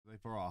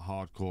for our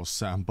hardcore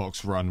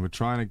sandbox run. We're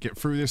trying to get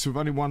through this with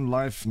only one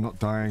life, not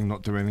dying,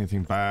 not doing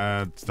anything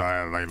bad.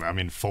 I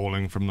mean,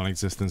 falling from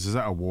non-existence. Is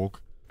that a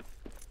walk?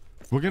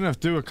 We're going to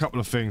do a couple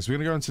of things. We're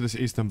going to go into this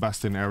Eastern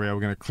Bastion area. We're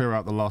going to clear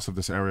out the last of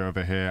this area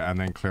over here and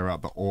then clear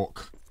out the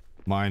orc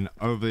mine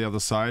over the other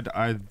side.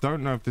 I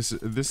don't know if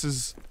this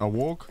is a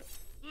walk.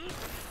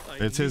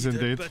 It is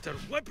indeed. Better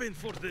weapon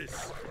for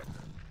this.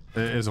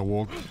 It is a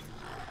walk.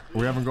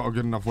 We haven't got a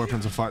good enough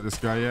weapon to fight this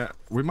guy yet.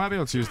 We might be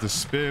able to use the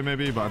spear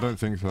maybe, but I don't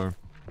think so.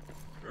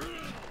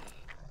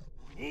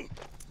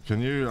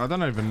 Can you... I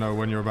don't even know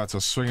when you're about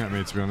to swing at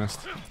me, to be honest.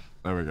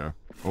 There we go.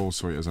 All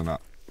sweet as a nut.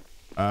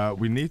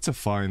 We need to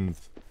find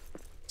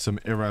some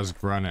Iraz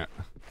granite.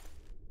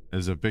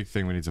 Is a big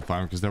thing we need to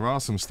find, because there are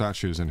some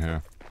statues in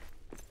here.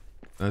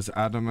 There's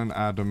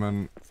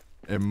adamant.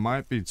 It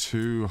might be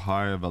too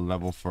high of a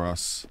level for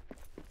us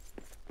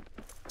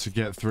to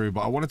get through,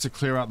 but I wanted to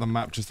clear out the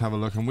map just to have a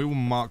look, and we will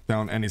mark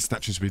down any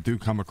statues we do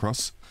come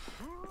across.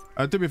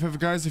 Do me a favor,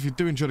 guys, if you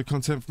do enjoy the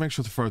content, make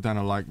sure to throw down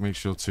a like, make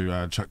sure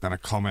to chuck down a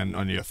comment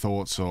on your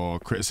thoughts or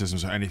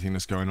criticisms or anything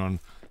that's going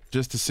on,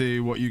 just to see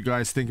what you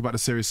guys think about the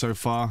series so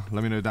far.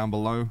 Let me know down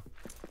below,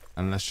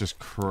 and let's just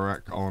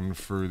crack on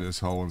through this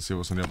hole and see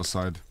what's on the other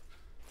side.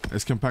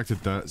 It's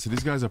compacted dirt, so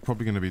these guys are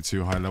probably going to be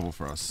too high level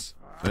for us.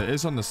 It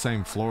is on the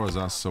same floor as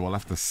us, so we'll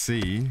have to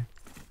see.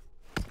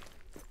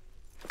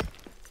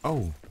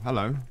 Oh,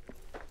 hello.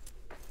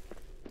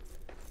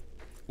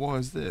 What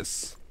is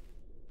this?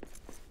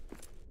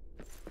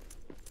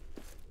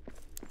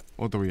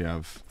 What do we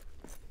have?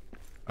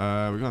 We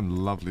got a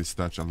lovely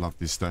statue. I love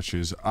these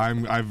statues. I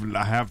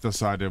have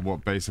decided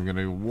what base I'm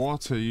gonna do.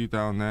 What are you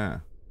down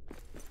there?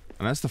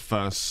 And that's the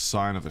first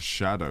sign of a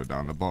shadow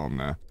down the bottom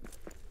there.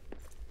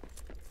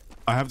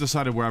 I have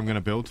decided where I'm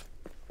gonna build.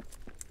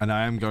 And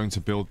I am going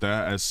to build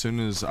there as soon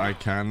as I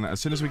can.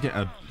 As soon as we get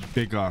a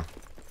bigger...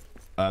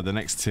 the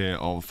next tier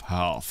of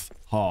half,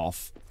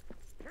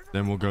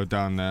 then we'll go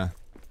down there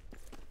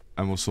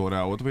and we'll sort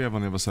out. What do we have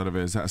on the other side of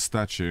it? Is that a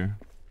statue?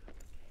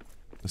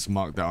 Let's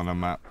mark that on a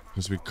map,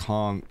 because we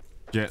can't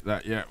get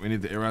that yet. We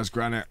need the Iraz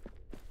granite,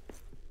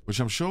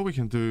 which I'm sure we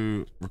can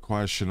do.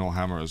 Requires Shinnor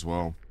hammer as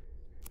well.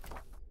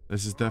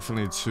 This is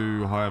definitely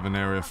too high of an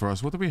area for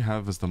us. What do we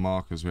have as the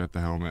markers? We had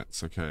the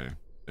helmets. Okay,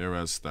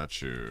 Iraz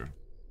statue.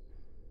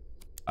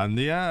 And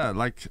yeah,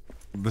 like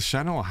the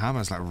Shinnor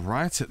hammer is like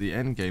right at the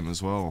end game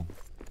as well.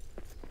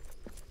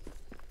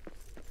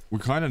 We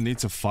kind of need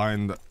to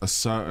find a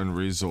certain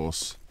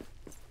resource.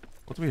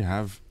 What do we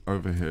have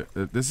over here?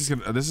 This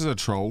is a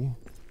troll.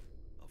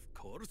 Of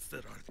course there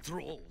are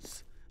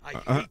trolls. I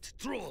hate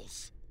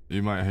trolls.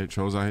 You might hate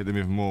trolls. I hate them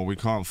even more. We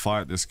can't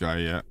fight this guy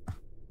yet.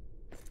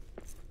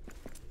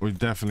 We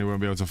definitely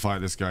won't be able to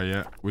fight this guy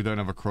yet. We don't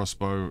have a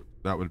crossbow.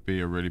 That would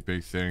be a really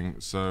big thing.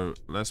 So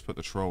let's put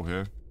the troll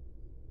here.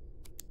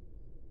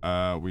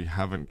 We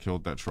haven't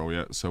killed that troll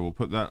yet, so we'll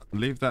put that,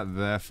 leave that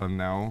there for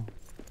now.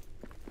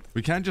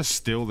 We can just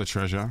steal the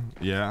treasure,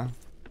 yeah,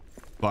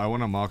 but I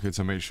want to mark it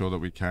to make sure that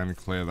we can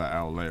clear that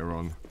out later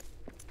on.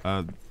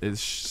 It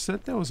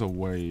said there was a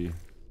way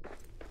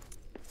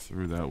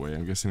through that way.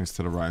 I'm guessing it's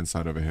to the right hand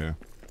side over here.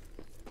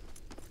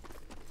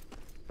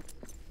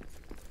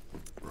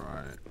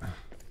 Right.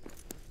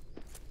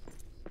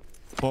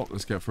 Pop,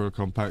 let's get through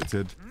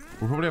compacted.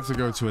 We'll probably have to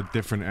go to a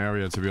different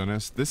area, to be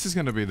honest. This is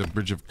going to be the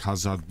Bridge of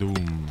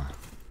Khazad-dûm,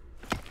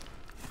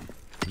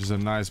 which is a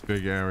nice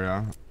big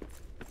area.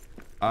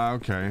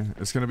 Okay,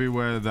 it's going to be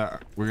where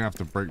that we're going to have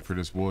to break through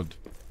this wood.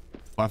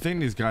 But I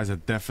think these guys are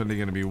definitely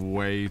going to be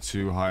way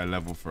too high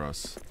level for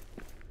us.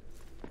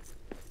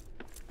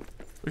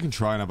 We can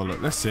try and have a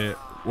look. Let's see it.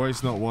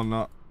 Waste not, want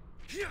not.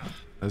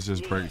 Let's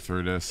just break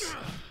through this.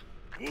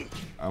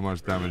 How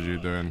much damage are you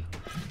doing?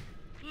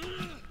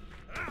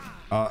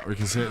 We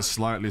can see it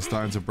slightly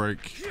starting to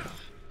break.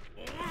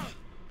 A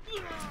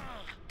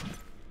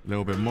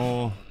little bit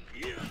more.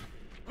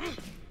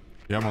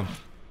 Yeah, come on.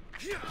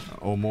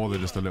 Or more than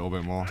just a little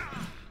bit more.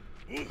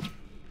 Yeah,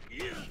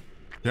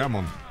 come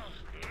on.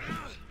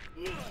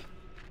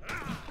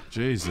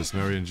 Jesus,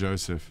 Mary and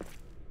Joseph.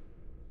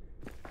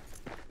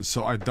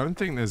 So I don't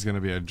think there's going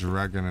to be a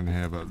dragon in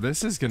here, but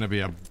this is going to be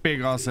a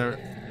big ass area.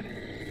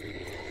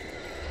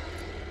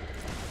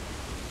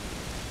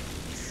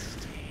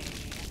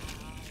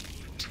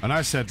 And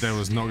I said there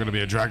was not going to be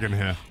a dragon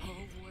here.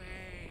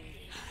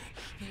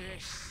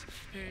 This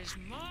is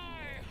my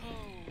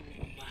home.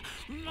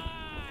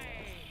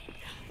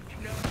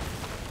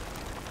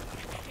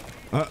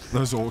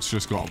 Those orcs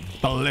just got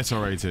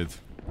obliterated.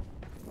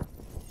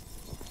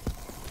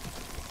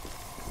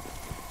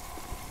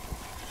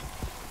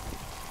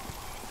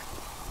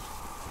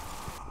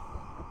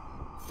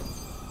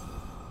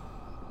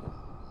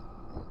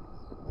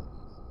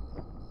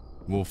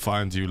 We'll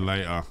find you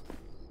later.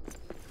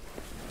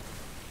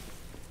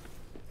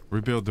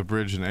 Rebuild the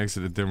bridge and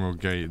exit the Dimrold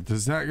Gate.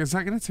 Is that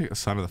going to take a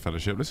sign of the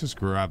Fellowship? Let's just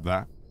grab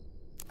that.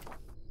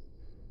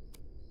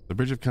 The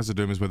Bridge of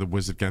Khazad-dûm is where the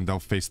wizard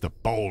Gandalf faced the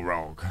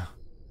Balrog.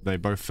 They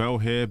both fell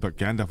here, but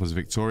Gandalf was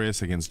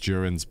victorious against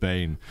Durin's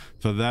Bane.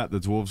 For that, the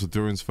dwarves of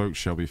Durin's folk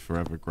shall be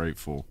forever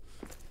grateful.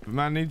 But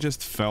man, he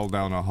just fell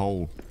down a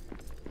hole.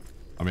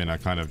 I mean, I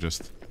kind of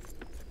just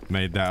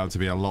made that out to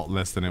be a lot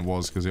less than it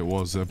was, because it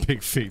was a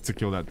big feat to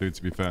kill that dude,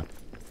 to be fair.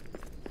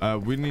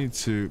 We need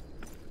to...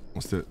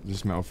 What's it?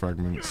 Just metal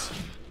fragments.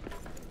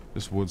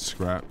 Just wood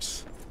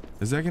scraps.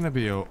 Is there going to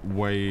be a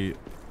way...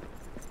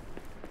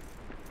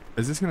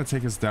 Is this going to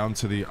take us down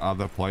to the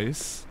other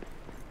place?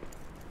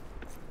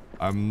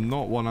 I'm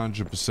not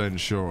 100%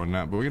 sure on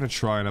that, but we're going to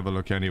try and have a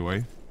look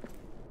anyway.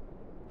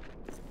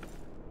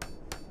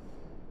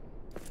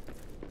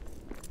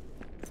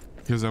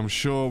 Because I'm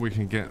sure we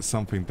can get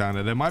something down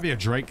there. There might be a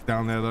drake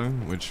down there, though,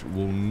 which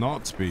will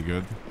not be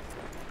good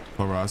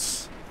for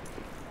us.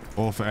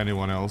 Or for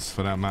anyone else,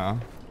 for that matter.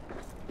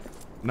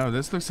 No,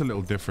 this looks a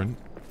little different.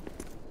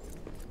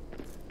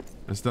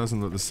 This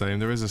doesn't look the same.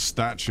 There is a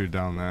statue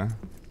down there.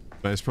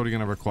 But it's probably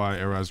going to require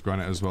Iraz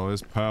granite as well.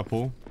 It's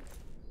purple.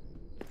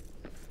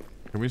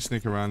 Can we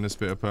sneak around this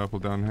bit of purple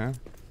down here?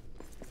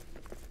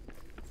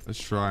 Let's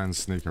try and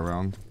sneak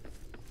around.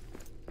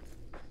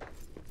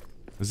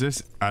 Is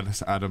this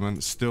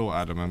adamant? Still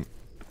adamant.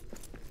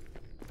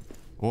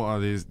 What are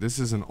these? This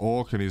is an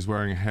orc and he's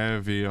wearing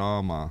heavy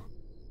armor.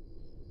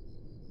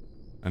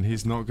 And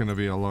he's not going to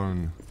be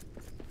alone.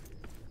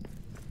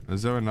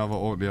 Is there another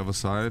orc the other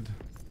side?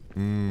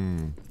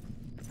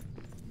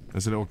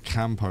 There's a little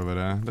camp over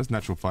there. There's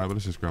natural fiber.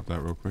 Let's just grab that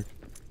real quick.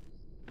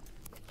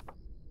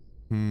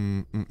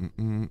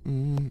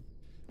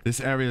 This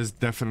area is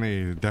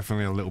definitely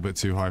a little bit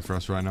too high for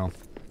us right now.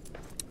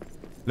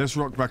 Let's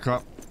rock back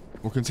up.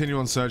 We'll continue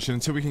on searching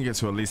until we can get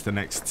to at least the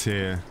next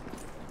tier.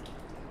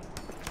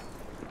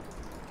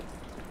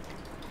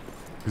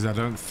 Because I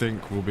don't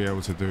think we'll be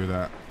able to do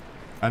that.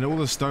 And all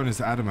the stone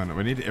is adamant.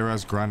 We need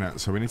Iraz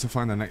granite, so we need to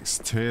find the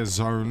next tier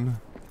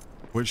zone.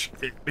 Which,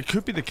 it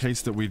could be the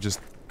case that we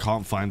just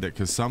can't find it,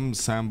 because some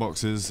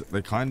sandboxes,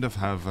 they kind of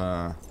have,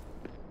 Can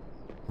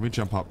we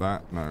jump up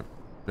that? No.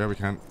 Yeah, we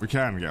can. We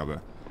can get up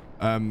there.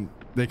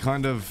 They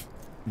kind of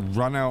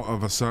run out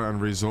of a certain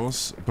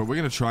resource, but we're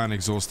going to try and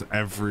exhaust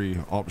every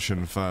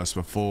option first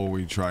before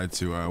we try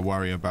to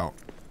worry about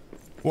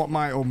what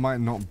might or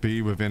might not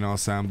be within our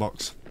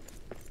sandbox.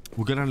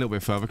 We'll go down a little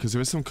bit further, because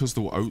there is some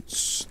crystal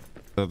oats.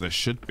 There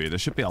should be. There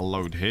should be a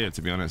load here,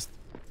 to be honest.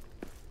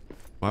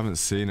 I haven't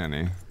seen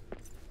any.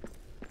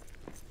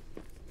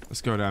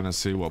 Let's go down and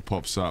see what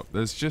pops up.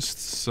 There's just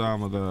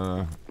some of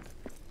the...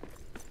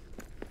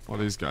 What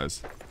are these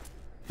guys?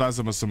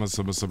 Thanatism.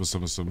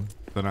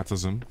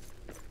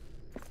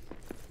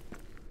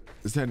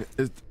 Is there any...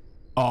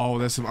 Oh,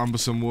 there's some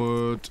umbersome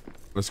wood.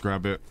 Let's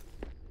grab it.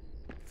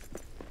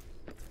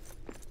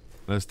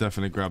 Let's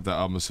definitely grab that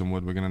umbersome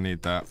wood. We're going to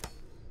need that.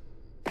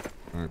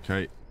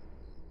 Okay.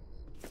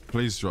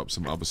 Please drop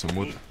some umbersome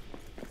wood.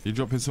 You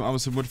dropping some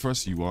umbersome wood for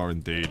us? You are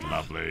indeed.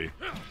 Lovely.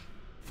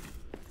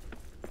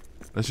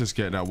 Let's just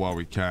get that while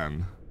we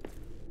can.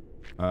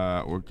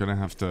 We're gonna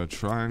have to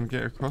try and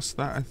get across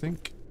that, I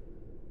think.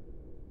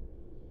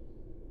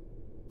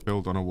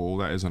 Build on a wall.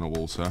 That is on a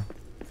wall, sir.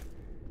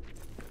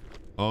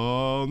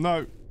 Oh,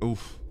 no.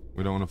 Oof.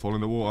 We don't want to fall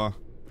in the water.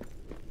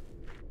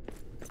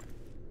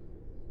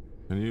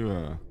 Can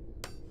you,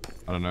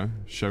 I don't know,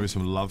 show me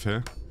some love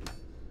here?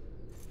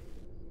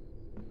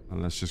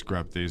 And let's just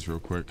grab these real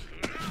quick.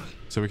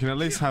 So we can at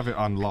least have it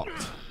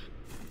unlocked.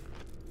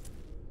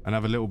 And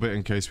have a little bit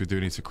in case we do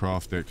need to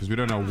craft it. Because we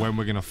don't know when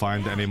we're going to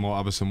find any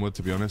more umbersome wood,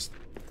 to be honest.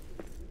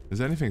 Is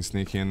there anything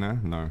sneaky in there?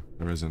 No,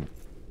 there isn't.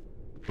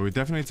 But we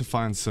definitely need to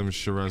find some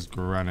Shiraz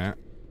granite.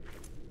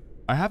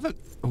 I haven't...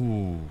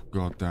 Oh,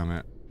 god damn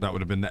it. That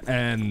would have been the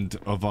end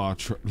of our...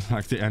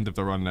 like the end of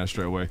the run there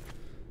straight away.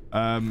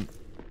 Can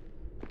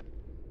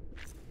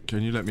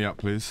you let me up,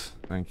 please?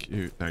 Thank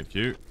you. Thank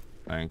you.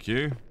 Thank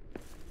you.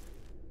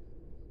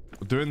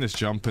 Doing this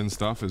jumping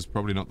stuff is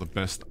probably not the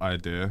best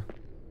idea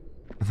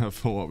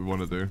for what we want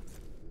to do.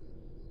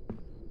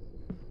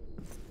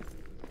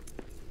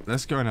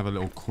 Let's go and have a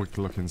little quick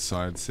look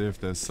inside, see if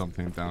there's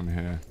something down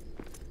here.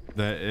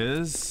 There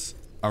is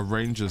a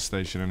ranger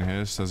station in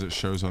here, as it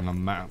shows on the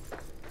map.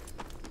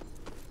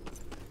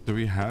 Do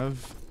we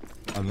have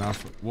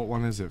enough? What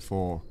one is it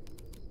for?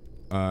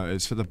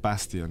 It's for the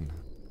bastion.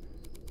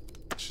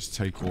 Let's just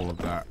take all of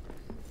that.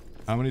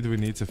 How many do we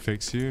need to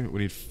fix you? We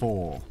need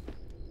 4.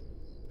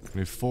 We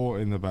need 4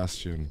 in the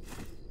bastion.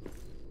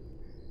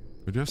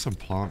 We do have some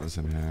planters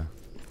in here.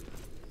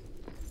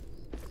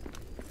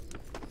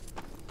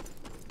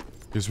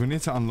 Because we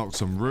need to unlock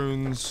some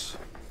runes.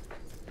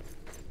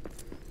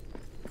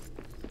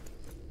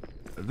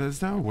 Is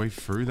there a way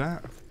through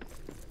that?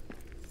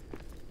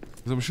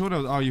 Because I'm sure there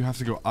was... Oh, you have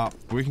to go up.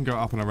 We can go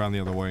up and around the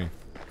other way.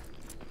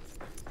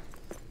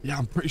 Yeah,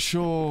 I'm pretty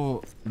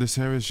sure this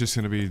area is just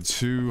going to be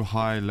too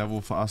high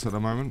level for us at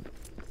the moment.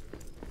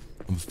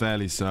 I'm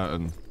fairly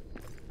certain.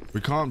 We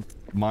can't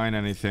mine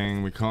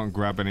anything. We can't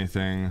grab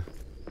anything.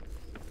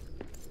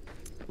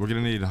 We're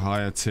going to need a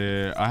higher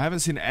tier. I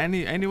haven't seen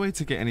any way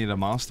to get any of the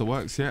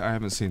masterworks yet. I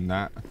haven't seen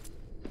that.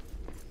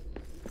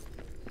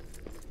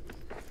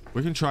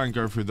 We can try and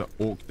go through the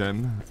orc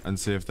den and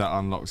see if that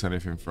unlocks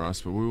anything for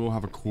us. But we will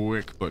have a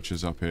quick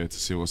butcher's up here to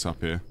see what's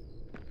up here.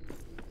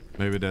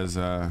 Maybe there's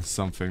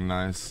something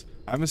nice.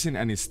 I haven't seen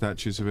any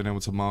statues we've been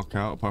able to mark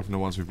out, apart from the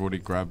ones we've already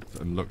grabbed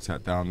and looked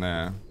at down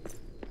there.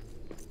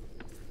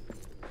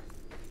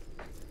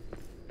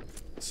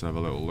 Let's have a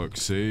little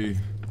look-see.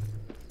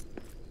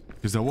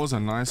 Because there was a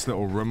nice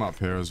little room up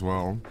here as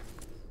well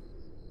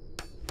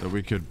that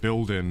we could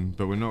build in,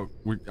 but we're not...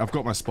 I've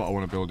got my spot I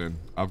want to build in.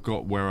 I've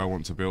got where I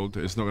want to build.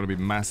 It's not going to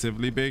be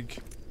massively big,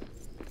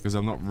 because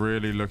I'm not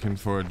really looking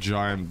for a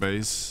giant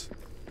base.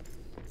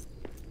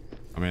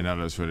 I mean, that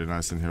looks really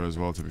nice in here as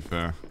well, to be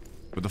fair.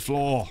 But the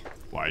floor!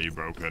 Why are you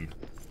broken?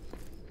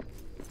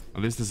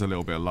 At least there's a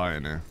little bit of light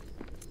in here.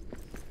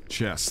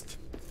 Chest.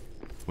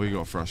 What you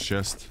got for us,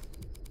 chest?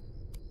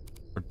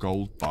 A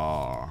gold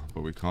bar.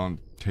 But we can't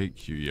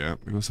take you yet.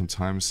 We got some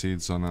time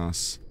seeds on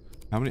us.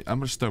 How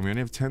much stone? We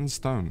only have 10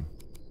 stone.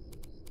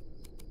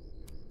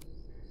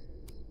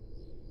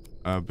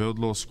 Build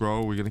law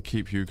scroll. We're going to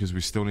keep you because we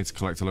still need to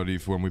collect a lot of you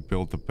for when we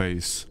build the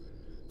base.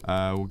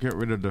 We'll get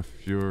rid of the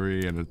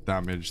fury and the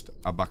damaged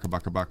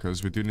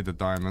abacas. We do need the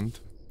diamond.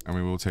 And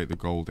we will take the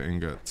gold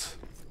ingot.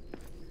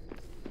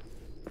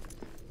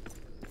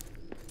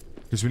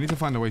 Because we need to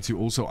find a way to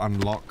also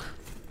unlock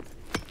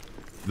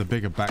the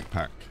bigger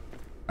backpack.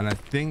 And I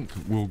think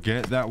we'll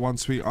get that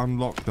once we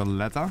unlock the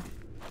leather.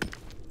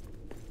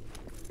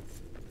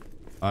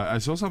 I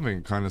saw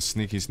something kind of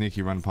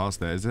sneaky run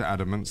past there. Is it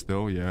adamant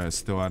still? Yeah, it's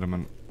still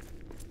adamant.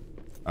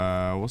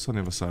 What's on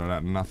the other side of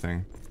that?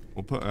 Nothing.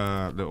 We'll put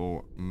a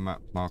little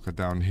map marker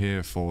down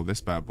here for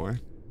this bad boy.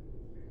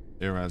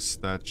 Here as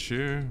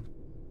statue.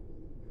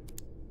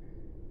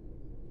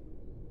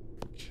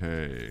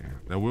 Okay.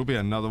 There will be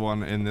another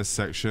one in this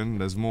section.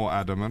 There's more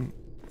adamant.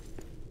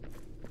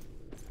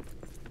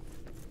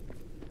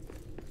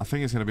 I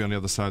think it's going to be on the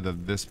other side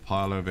of this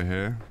pile over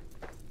here.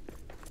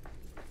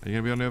 Are you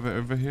going to be on the other,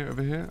 over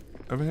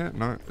here?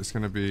 No, it's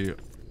going to be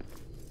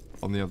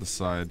on the other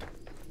side.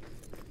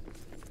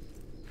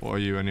 What are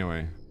you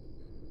anyway?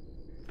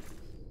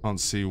 Can't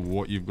see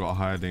what you've got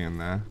hiding in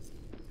there.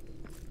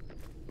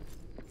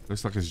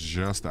 Looks like it's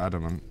just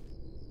adamant.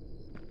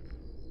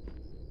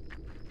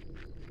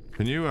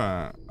 Can you,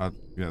 yeah,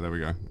 there we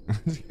go.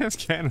 It's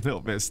getting a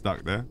little bit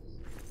stuck there.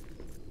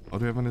 What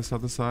do we have on this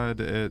other side?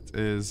 It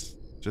is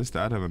just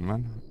adamant,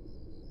 man.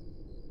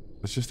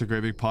 It's just a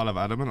great big pile of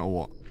adamant, or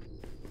what?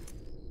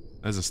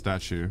 There's a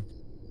statue.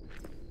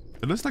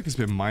 It looks like it's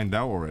been mined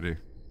out already.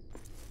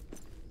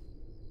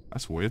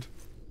 That's weird.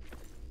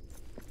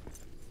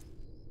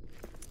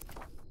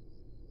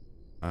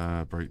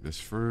 Break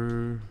this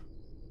through.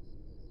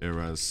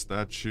 Eraz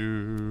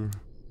statue.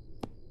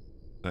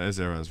 That is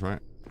Eraz, right?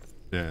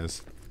 Yeah, it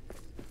is.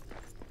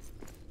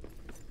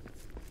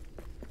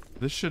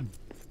 This should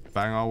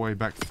bang our way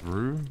back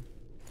through.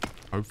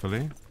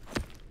 Hopefully.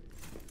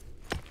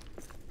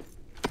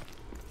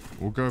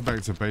 We'll go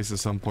back to base at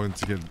some point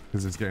to get,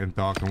 because it's getting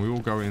dark, and we will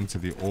go into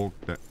the orc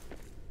that...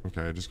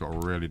 Okay, it just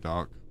got really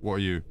dark. What are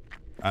you?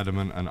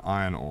 Adamant and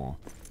iron ore.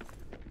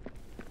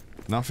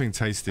 Nothing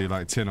tasty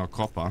like tin or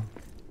copper.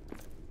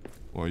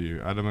 What are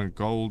you? Adamant,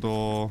 gold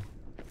ore.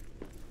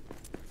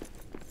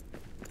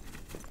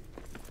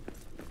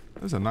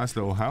 There's a nice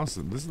little house.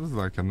 This is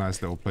like a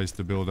nice little place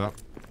to build up.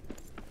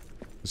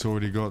 It's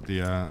already got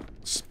the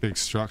big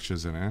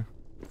structures in here.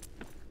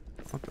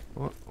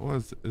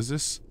 What is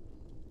this?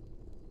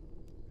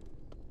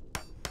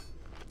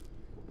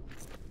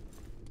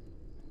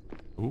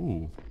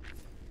 Ooh.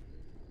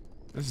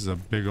 This is a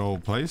big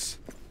old place.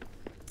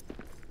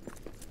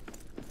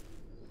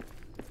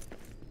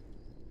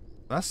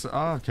 That's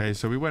okay,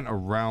 so we went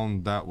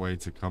around that way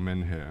to come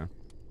in here.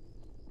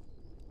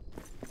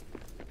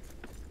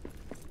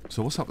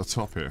 So what's up the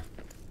top here?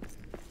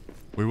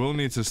 We will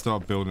need to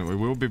start building. We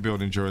will be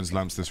building endurance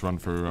lamps this run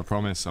through, I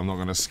promise. I'm not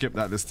going to skip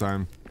that this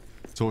time.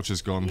 Torch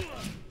is gone.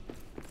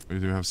 We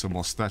do have some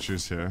more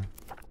statues here.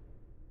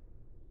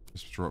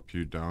 Let's drop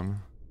you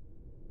down.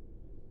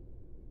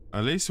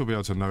 At least we'll be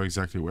able to know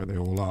exactly where they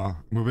all are.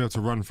 We'll be able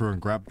to run through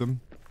and grab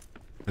them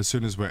as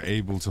soon as we're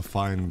able to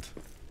find...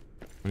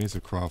 We need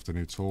to craft a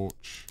new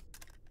torch.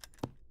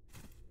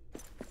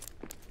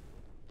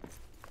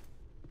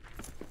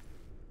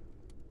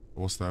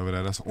 What's that over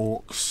there? That's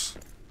orcs.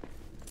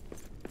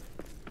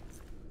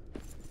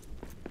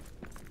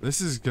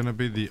 This is gonna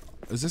be the...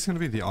 Is this gonna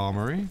be the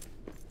armory?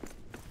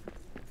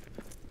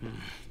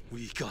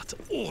 We got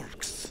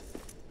orcs.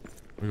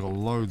 We got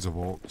loads of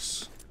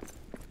orcs.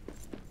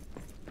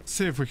 Let's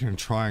see if we can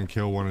try and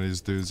kill one of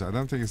these dudes. I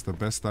don't think it's the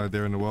best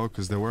idea in the world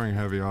because they're wearing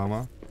heavy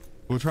armor.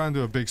 We'll try and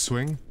do a big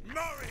swing.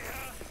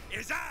 Moria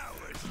is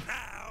ours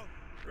now.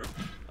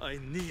 I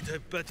need a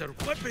better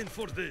weapon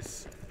for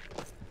this.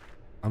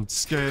 I'm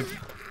scared.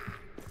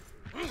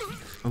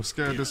 I'm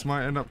scared this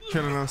might end up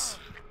killing us.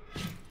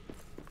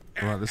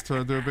 Alright, let's try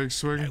to do a big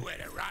swing.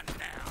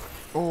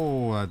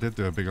 Oh, I did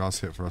do a big ass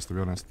hit for us, to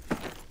be honest.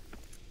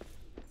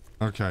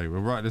 Okay,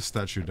 we'll write this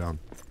statue down.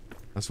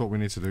 That's what we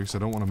need to do, so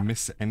I don't want to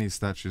miss any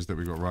statues that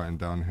we got writing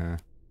down here.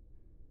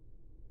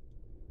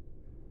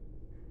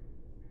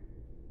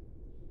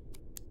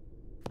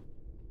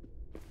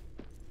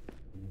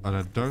 And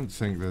I don't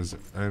think there's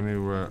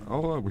anywhere...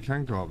 Oh, we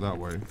can go up that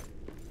way.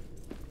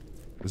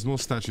 There's more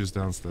statues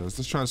downstairs.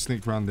 Let's try and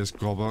sneak around this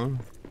gobbo.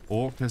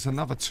 Orc, there's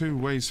another 2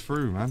 ways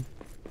through, man.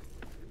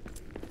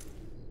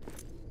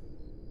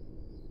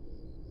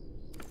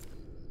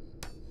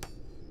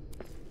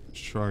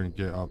 Let's try and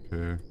get up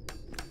here.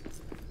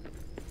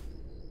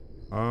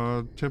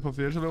 Tip off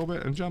the edge a little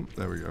bit and jump.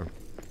 There we go.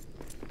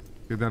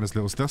 Get down this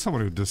little stair.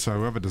 Someone who so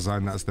whoever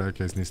designed that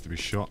staircase needs to be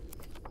shot.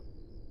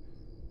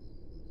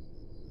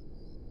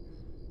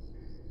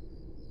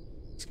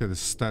 Let's get this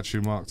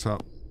statue marked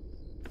up.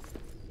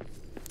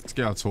 Let's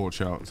get our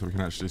torch out so we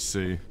can actually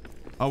see.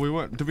 Oh, we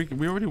weren't. Did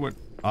we already went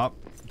up?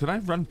 Did I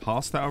run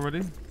past that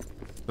already?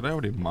 Did I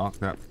already mark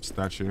that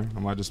statue?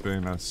 Am I just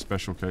being a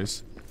special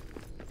case?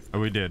 Oh,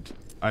 we did.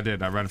 I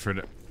did. I ran through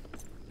it.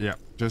 Yeah.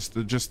 Just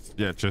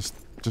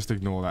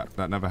ignore that.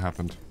 That never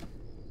happened.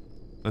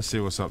 Let's see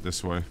what's up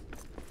this way.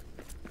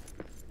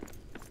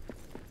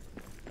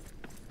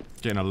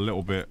 Getting a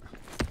little bit...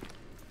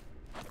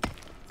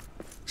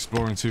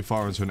 Exploring too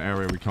far into an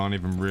area we can't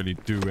even really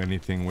do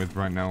anything with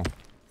right now.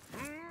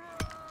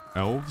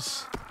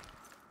 Elves?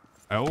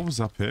 Elves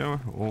up here?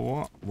 Or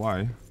what?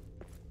 Why?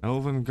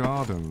 Elven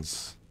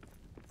gardens.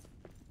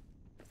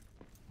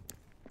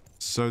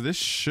 So this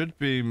should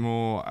be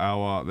more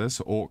our...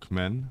 There's orc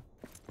men.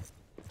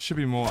 Should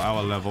be more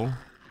our level.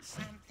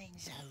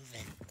 Something's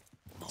over.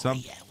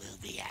 Moria will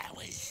be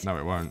ours. No,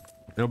 it won't.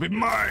 It'll be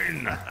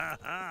mine!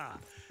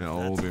 It'll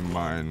all be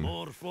mine.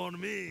 More for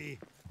me.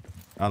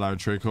 Hello,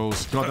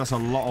 Treacles. God, that's a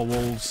lot of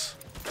wolves.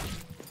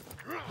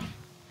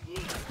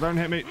 Don't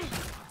hit me.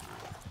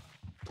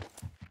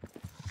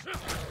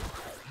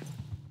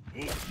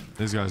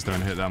 These guys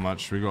don't hit that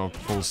much. We got a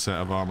full set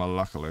of armor,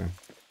 luckily.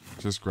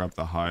 Just grab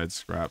the hide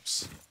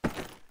scraps.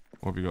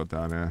 What have we got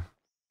down here?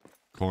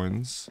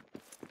 Coins.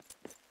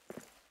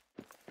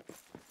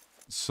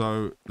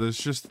 So, there's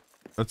just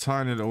a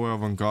tiny little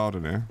elven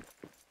garden here.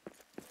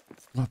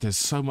 God, there's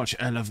so much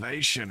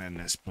elevation in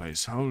this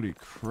place. Holy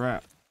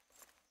crap.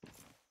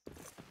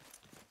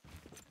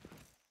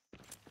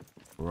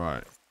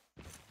 Right.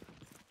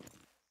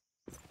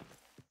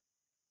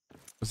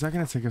 Is that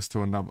going to take us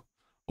to another...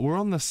 We're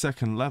on the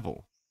 2nd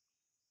level.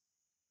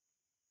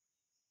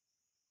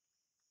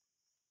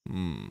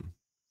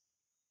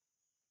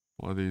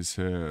 What are these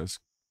here? It's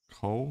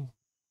coal?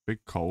 Big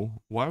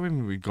coal. Why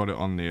haven't we got it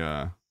on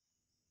the...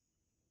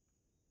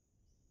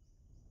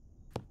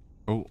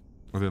 Oh,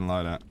 I didn't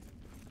like that.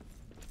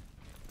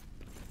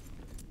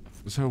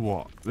 So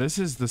what? This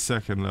is the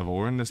 2nd level.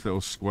 We're in this little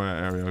square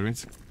area. We need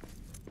to...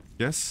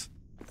 Yes?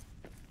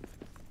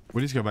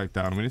 We need to go back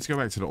down. We need to go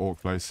back to the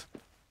orc place.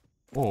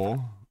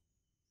 Or...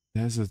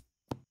 There's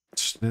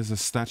a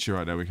statue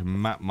right there. We can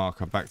map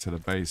marker back to the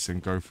base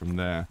and go from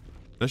there.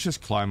 Let's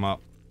just climb up.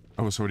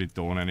 Oh, it's already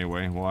dawn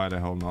anyway. Why the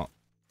hell not?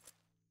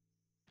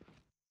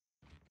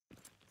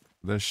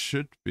 There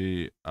should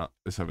be...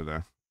 it's over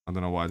there. I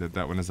don't know why I did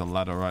that when there's a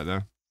ladder right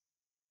there.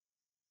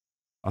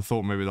 I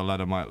thought maybe the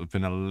ladder might have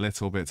been a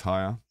little bit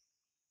higher.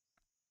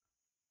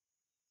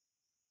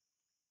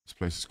 This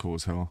place is cool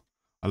as hell.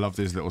 I love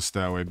these little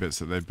stairway bits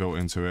that they built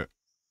into it.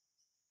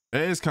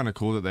 It is kind of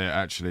cool that they're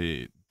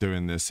actually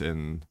doing this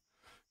in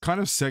kind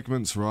of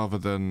segments rather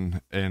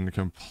than in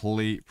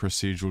complete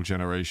procedural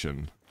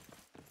generation.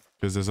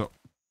 Because there's a...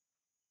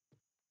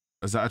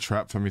 Is that a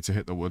trap for me to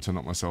hit the wood to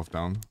knock myself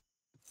down?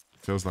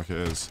 Feels like it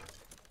is.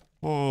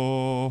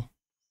 Oh.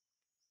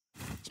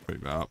 Let's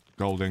pick that up.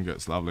 Gold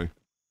ingots, lovely.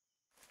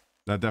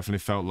 That definitely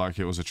felt like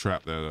it was a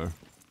trap there, though.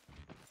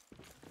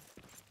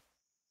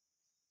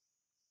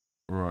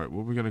 Right,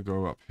 well, we're going to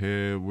go up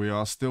here. We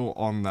are still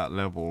on that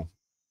level.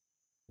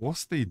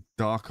 What's the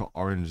darker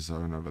orange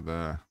zone over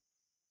there?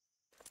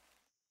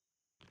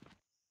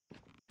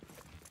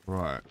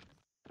 Right.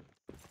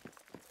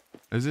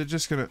 Is it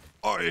just going to...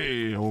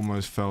 Oi!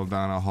 Almost fell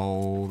down a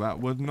hole. That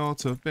would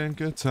not have been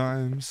good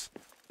times.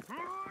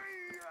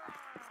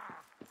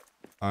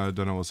 I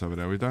don't know what's over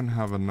there. We don't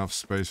have enough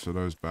space for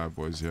those bad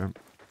boys yet.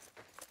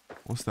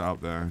 What's that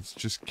up there? It's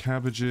just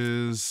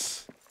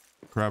cabbages,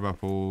 crab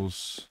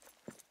apples.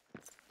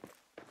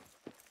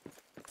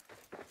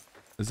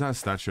 Is that a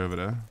statue over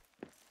there?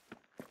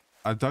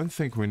 I don't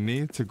think we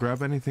need to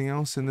grab anything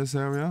else in this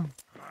area.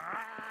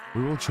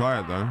 We will try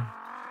it though.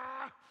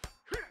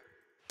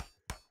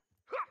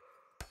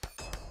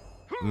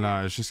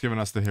 No, it's just giving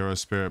us the hero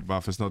spirit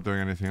buff. It's not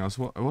doing anything else.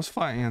 What's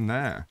fighting in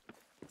there?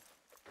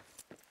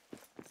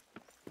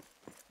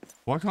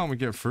 Why can't we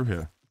get through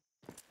here?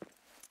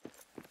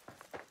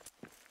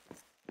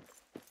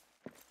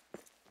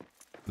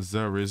 Is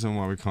there a reason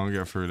why we can't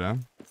get through there?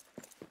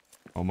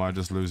 Or am I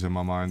just losing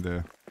my mind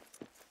there?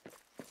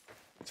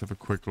 Let's have a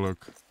quick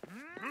look.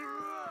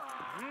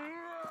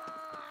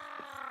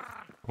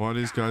 What are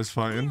these guys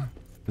fighting?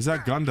 Is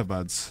that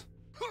Gundabad's?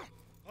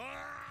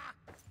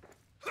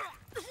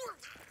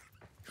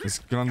 It's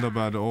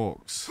Gundabad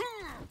orcs.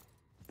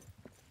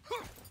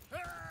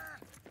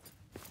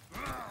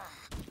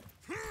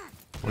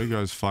 What are you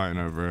guys fighting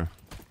over here?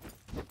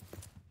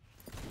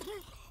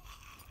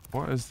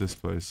 What is this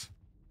place?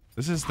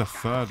 This is the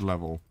 3rd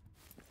level.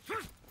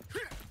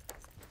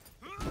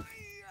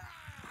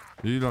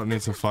 You don't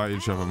need to fight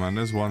each other, man.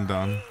 There's one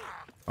down.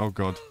 Oh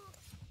god.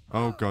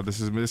 Oh god,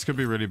 this could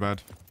be really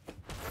bad.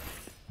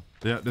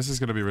 Yeah, this is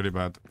gonna be really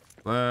bad.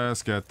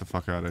 Let's get the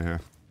fuck out of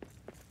here.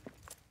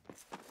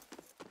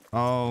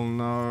 Oh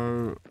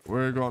no,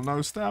 we got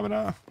no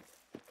stamina.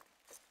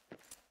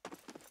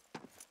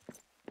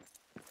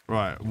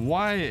 Right,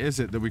 why is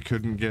it that we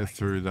couldn't get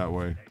through that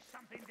way?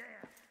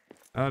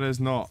 Oh, there's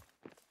not.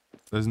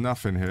 There's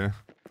nothing here.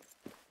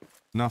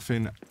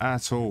 Nothing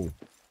at all.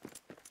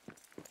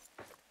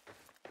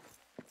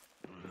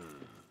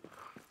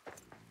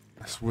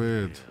 That's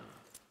weird.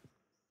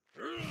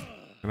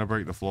 Can I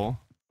break the floor?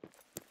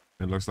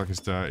 It looks like it's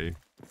dirty.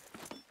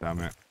 Damn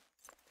it.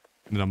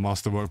 Need a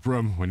masterwork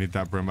broom. We need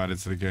that broom added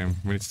to the game.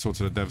 We need to talk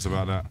to the devs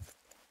about that.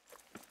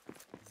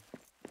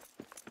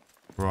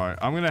 Right,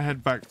 I'm going to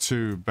head back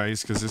to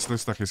base because this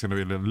looks like it's going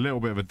to be a little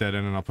bit of a dead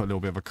end, and I'll put a little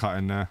bit of a cut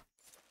in there.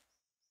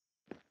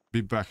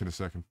 Be back in a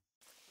second.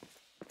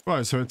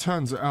 Right, so it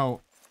turns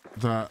out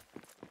that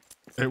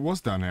it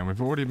was down here.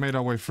 We've already made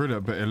our way through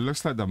that, but it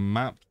looks like the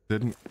map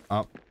didn't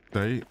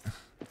update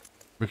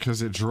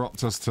because it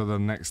dropped us to the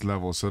next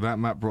level. So that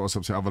map brought us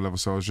up to other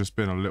levels, so I was just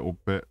being a little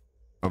bit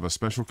of a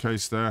special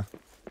case there.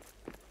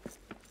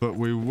 But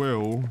we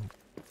will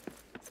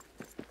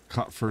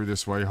cut through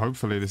this way.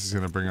 Hopefully this is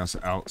going to bring us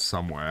out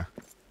somewhere.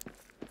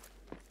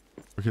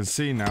 We can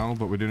see now,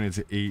 but we do need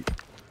to eat.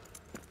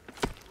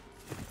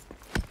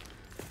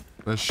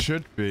 There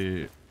should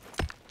be...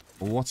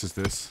 What is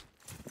this?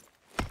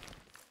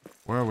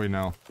 Where are we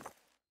now?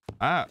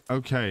 Ah,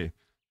 okay.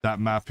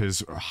 That map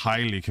is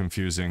highly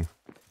confusing.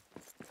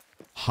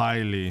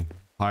 Highly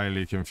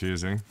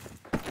confusing.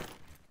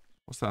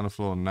 What's that on the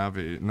floor?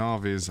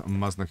 Navi's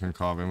Muznakan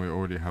carving. We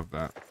already have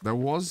that. There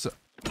was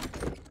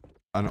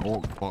an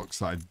orc box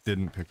that I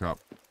didn't pick up.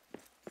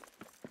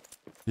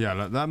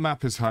 Yeah, that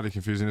map is highly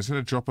confusing. It's going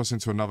to drop us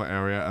into another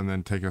area and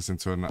then take us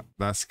into another...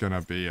 That's going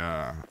to be,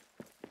 I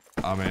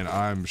mean,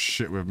 I'm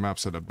shit with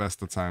maps at the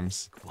best of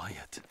times.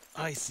 Quiet.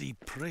 I see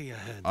prey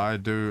ahead. I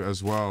do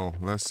as well.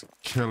 Let's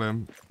kill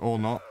him. Or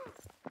not.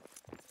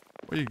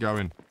 Where are you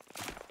going?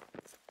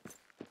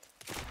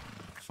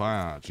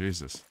 Fire.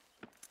 Jesus.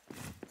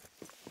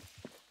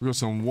 We've got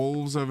some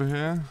wolves over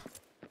here.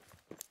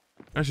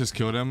 Let's just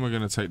kill them. We're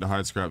going to take the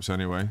hide scraps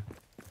anyway.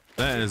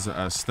 There is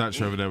a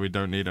statue over there we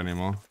don't need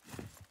anymore.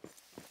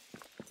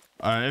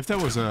 If there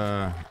was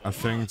a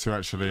thing to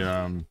actually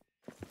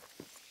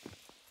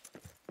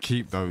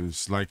keep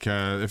those, like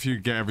if you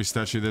get every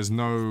statue, there's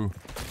no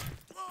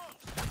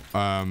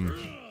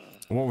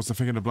what was the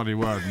thing of the bloody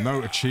word?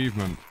 No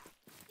achievement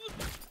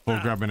for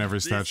grabbing every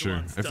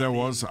statue. If there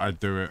was, I'd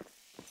do it.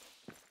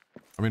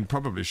 I mean,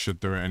 probably should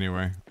do it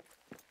anyway.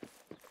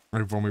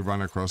 Everyone we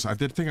run across. I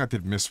did think I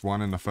did miss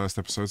one in the first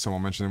episode.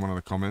 Someone mentioned in one of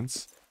the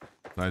comments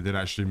that I did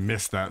actually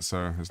miss that,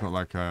 so it's not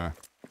like okay,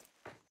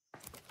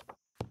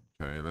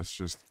 let's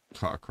just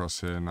cut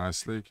across here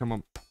nicely. Come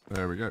on.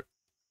 There we go.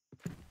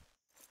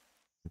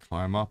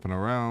 Climb up and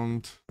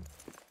around.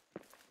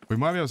 We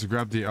might be able to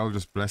grab the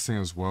Eldritch Blessing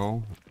as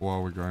well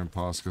while we're going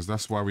past, because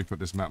that's why we put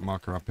this map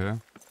marker up here.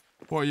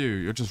 What are you?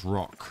 You're just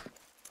rock.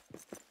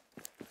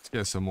 Let's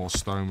get some more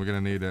stone. We're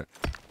going to need it.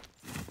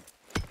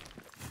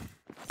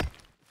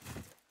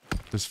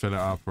 Just fill it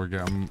up. We're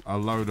getting a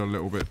load a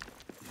little bit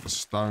of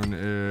stone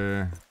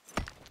here.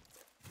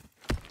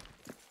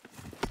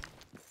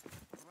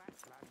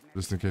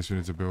 Just in case we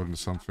need to build into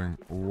something.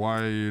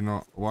 Why are you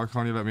not... Why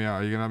can't you let me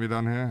out? Are you going to have me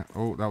down here?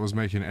 Oh, that was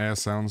making air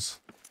sounds.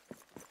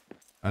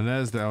 And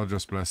there's the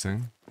Eldritch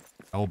Blessing.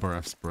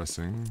 Elbereth's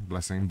blessing.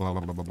 Blessing. Blah,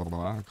 blah, blah, blah, blah,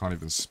 blah. I can't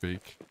even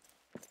speak.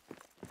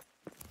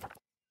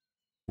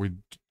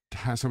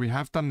 So we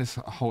have done this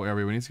whole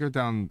area. We need to go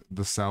down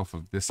the south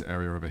of this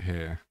area over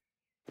here.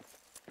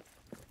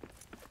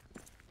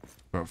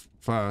 But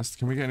first,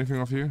 can we get anything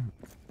off you?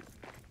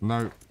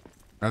 No.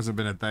 Hasn't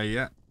been a day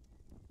yet.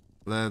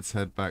 Let's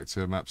head back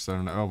to Mapstone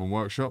and Elven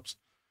Workshops,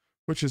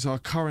 which is our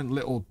current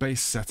little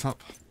base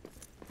setup.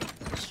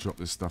 Let's drop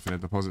this stuff in a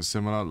deposit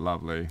similar.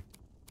 Lovely.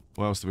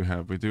 What else do we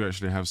have? We do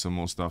actually have some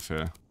more stuff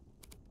here.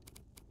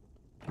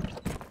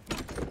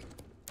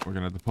 We're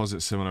going to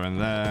deposit similar in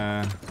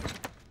there.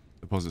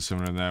 Deposit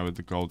similar in there with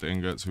the gold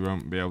ingots. We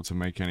won't be able to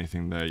make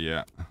anything there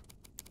yet.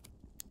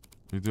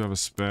 We do have a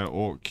spare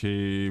orc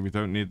key. We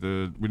don't need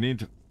the... We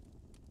need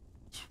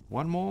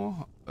one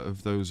more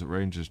of those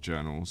Rangers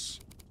journals.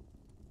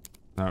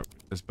 No,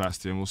 it's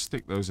Bastion. We'll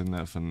stick those in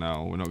there for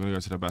now. We're not going to go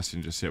to the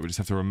Bastion just yet. We just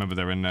have to remember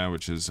they're in there,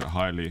 which is a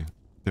highly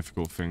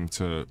difficult thing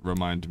to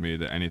remind me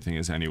that anything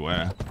is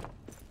anywhere,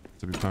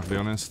 to be perfectly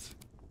honest.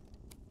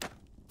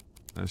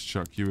 Let's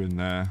chuck you in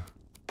there.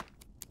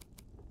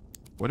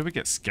 Where do we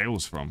get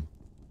scales from?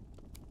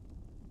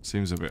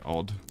 Seems a bit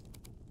odd.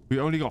 We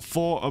only got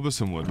 4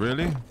 Ubersome wood,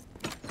 really?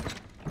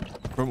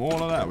 From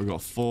all of that, we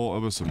got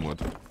 4 Ubersome wood.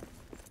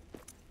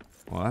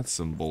 Well, that's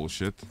some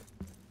bullshit.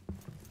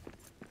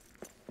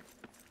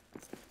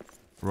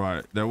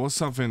 Right, there was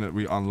something that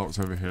we unlocked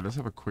over here. Let's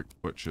have a quick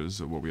butcher's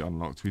of what we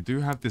unlocked. We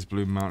do have this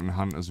Blue Mountain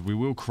Hunters. We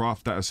will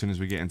craft that as soon as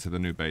we get into the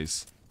new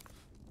base.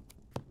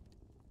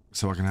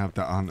 so I can have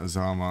that hunter's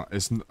armor.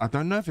 I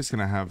don't know if it's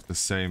gonna have the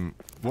same.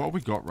 What have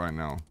we got right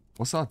now?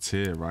 What's our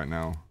tier right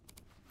now?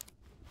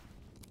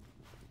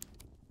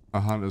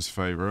 A hunter's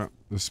favorite.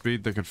 The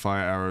speed they could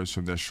fire arrows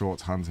from their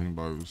short hunting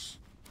bows.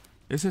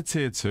 It's a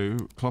tier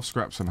 2. Cloth,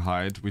 scraps, and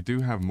hide. We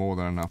do have more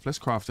than enough. Let's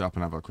craft it up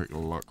and have a quick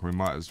look. We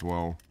might as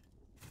well.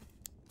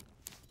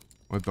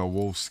 With the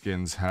wolf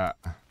skins hat.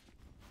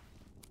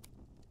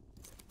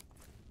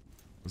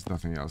 There's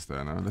nothing else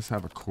there now. Let's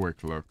have a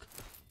quick look.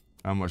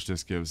 How much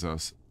this gives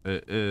us.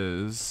 It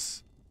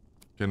is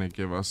gonna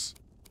give us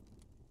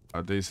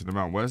a decent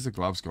amount. Where's the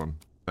gloves gone?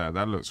 There,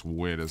 that looks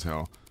weird as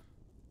hell.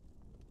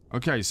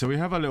 Okay, so we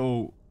have a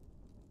little...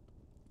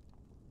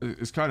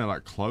 It's kind of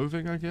like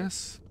clothing, I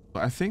guess.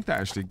 But I think that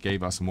actually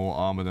gave us more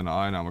armor than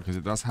iron armor because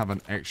it does have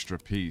an extra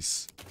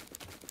piece.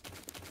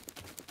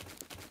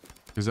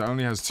 Because it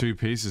only has 2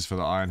 pieces for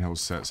the Iron Hill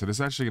set. So this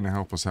is actually going to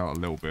help us out a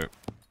little bit.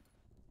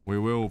 We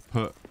will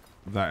put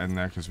that in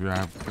there because we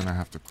are going to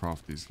have to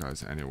craft these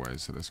guys anyway.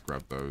 So let's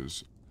grab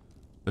those.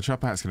 The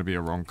trap hat's going to be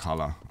a wrong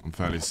color. I'm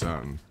fairly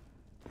certain.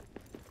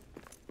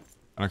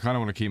 And I kind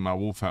of want to keep my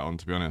wolf hat on,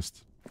 to be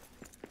honest.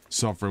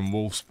 Sovereign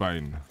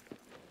Wolfsbane.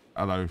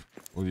 Hello.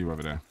 What are you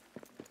over there?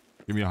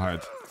 Give me a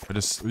hide. I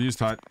just used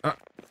hide.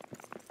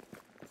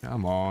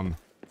 Come on.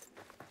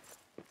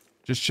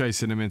 Just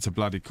chasing him into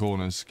bloody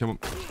corners. Come on.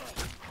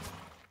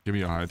 Give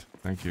me your hide.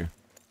 Thank you.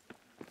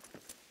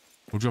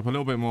 We'll drop a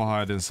little bit more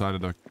hide inside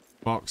of the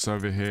box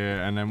over here.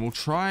 And then we'll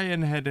try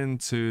and head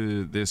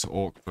into this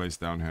orc place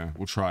down here.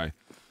 We'll try.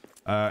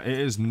 It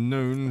is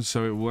noon,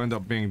 so it will end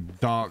up being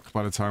dark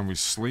by the time we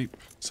sleep.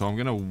 So I'm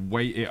going to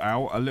wait it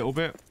out a little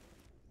bit.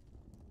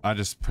 I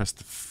just pressed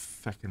the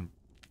fucking...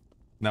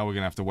 Now we're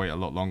going to have to wait a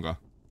lot longer.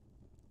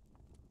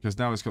 Because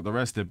now it's got the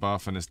rested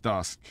buff and it's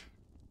dusk.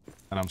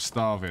 And I'm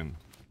starving.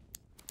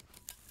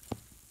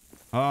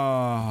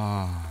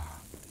 Ah,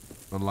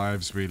 the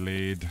lives we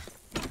lead.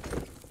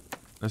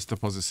 Let's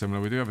deposit similar.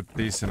 We do have a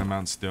decent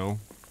amount still.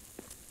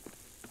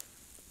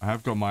 I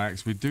have got my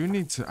axe. We do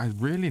need to... I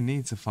really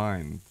need to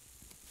find...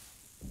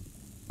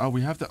 Oh,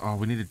 we have the... Oh,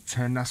 we needed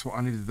 10. That's what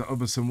I needed. The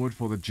Uberson wood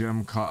for the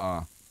gem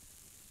cutter.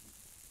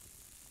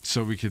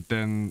 So we could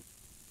then...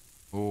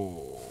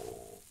 Oh...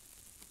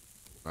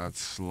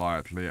 That's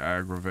slightly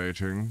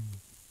aggravating.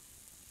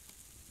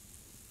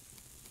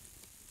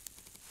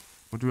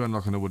 What do we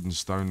unlock on the wooden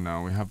stone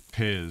now? We have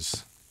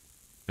piers.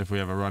 If we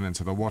ever run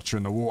into the watcher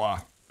in the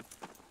water.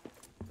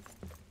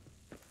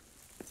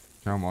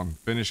 Come on,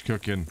 finish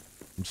cooking.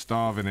 I'm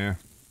starving here.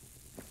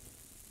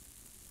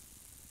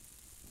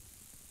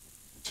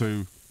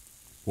 2,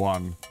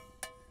 1.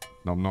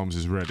 Nom Noms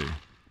is ready.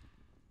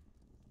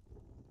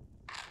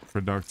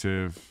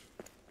 Productive.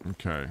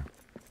 Okay.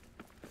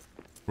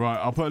 Right,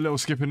 I'll put a little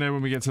skip in there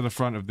when we get to the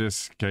front of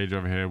this cage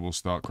over here. We'll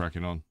start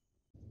cracking on.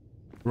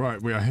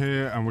 Right, we are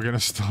here and we're going to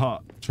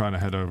start trying to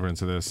head over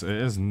into this. It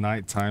is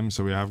night time,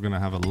 so we are going to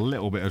have a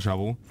little bit of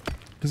trouble.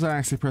 Because I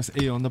actually pressed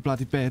E on the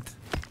bloody bed.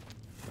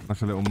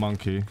 Like a little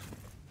monkey.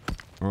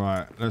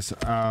 Right, let's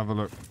have a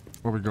look.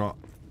 What we got?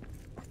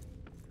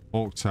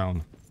 Orc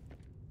Town.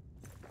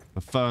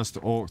 The first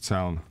Orc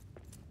Town.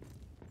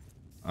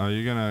 Are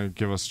you going to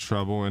give us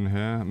trouble in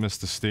here,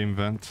 Mr. Steam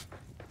Vent?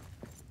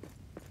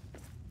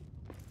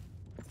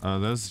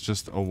 There's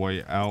just a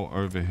way out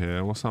over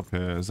here. What's up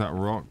here? Is that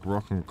rock?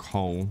 Rock and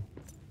coal.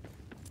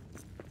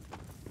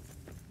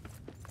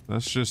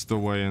 That's just the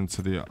way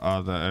into the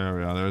other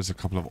area. There is a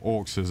couple of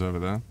orcs over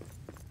there.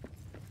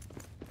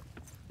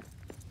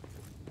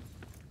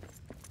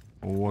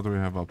 What do we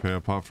have up here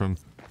apart from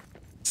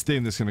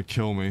steam that's going to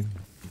kill me?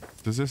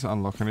 Does this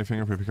unlock anything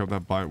if we pick up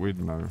that biteweed?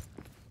 No.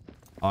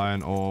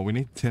 Iron ore. We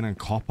need tin and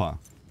copper.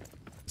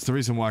 It's the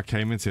reason why I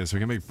came into here. So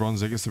we can make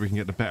bronze ingots so we can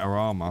get the better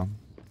armor.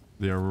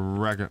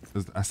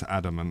 That's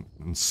adamant.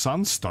 And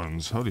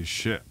sunstones. Holy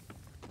shit.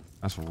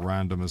 That's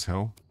random as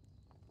hell.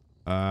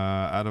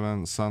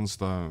 Adamant,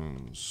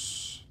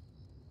 sunstones.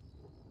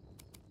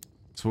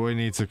 So we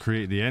need to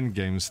create the end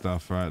game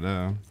stuff right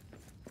there.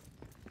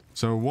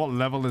 So what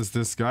level is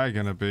this guy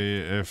gonna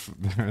be if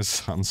there's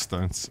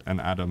sunstones and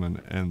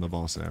adamant in the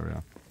boss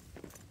area?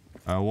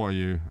 What are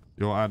you?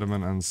 You're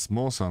adamant and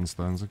more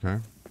sunstones, okay.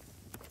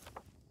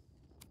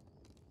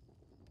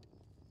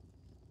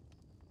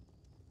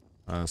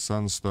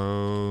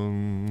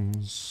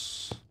 Sunstones.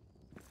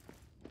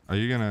 Are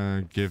you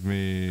gonna give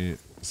me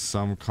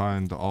some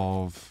kind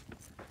of...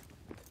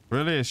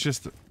 Really? It's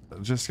just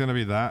gonna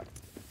be that?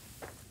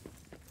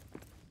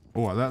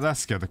 Oh, that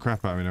scared the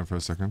crap out of me there for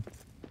a second.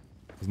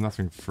 There's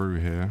nothing through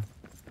here.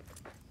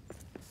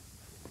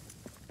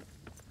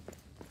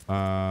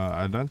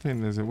 I don't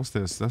think there's... What's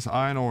this? That's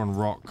iron ore and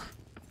rock.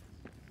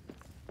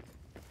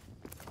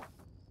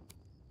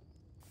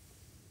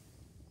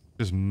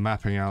 Just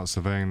mapping out,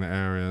 surveying the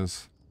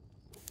areas.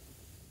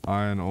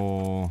 Iron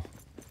ore.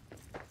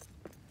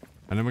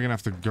 And then we're gonna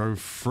have to go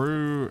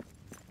through...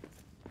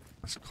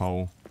 That's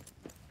coal.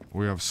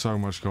 We have so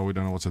much coal, we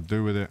don't know what to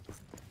do with it.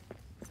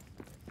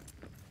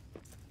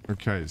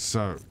 Okay,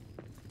 so...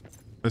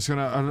 It's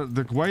gonna...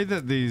 the way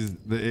that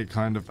it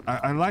kind of...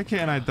 I like it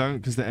and I don't,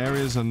 because the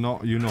areas are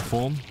not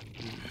uniform.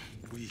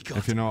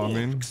 if you know what I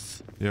mean.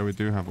 Yeah, we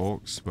do have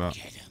orcs, but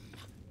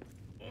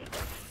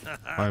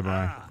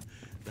bye-bye.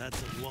 That's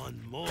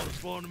one more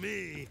for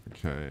me.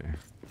 Okay.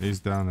 He's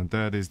down and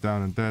dead. He's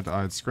down and dead.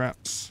 I had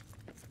scraps.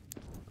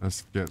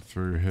 Let's get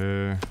through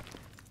here.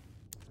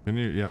 Can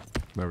you? Yep.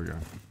 There we go.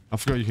 I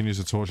forgot you can use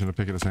a torch and a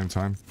pick at the same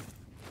time.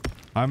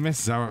 I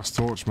miss Zarok's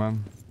torch,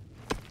 man.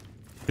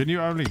 Can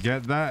you only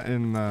get that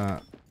in,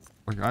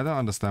 like, I don't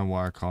understand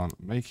why I can't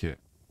make it,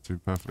 to be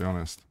perfectly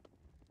honest.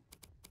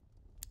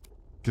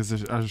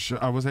 Because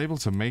I was able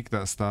to make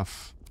that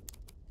stuff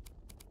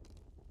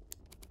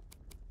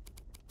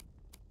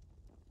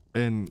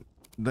in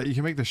that you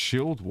can make the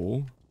shield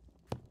wall.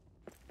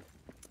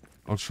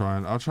 I'll try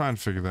and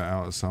figure that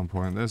out at some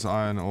point. There's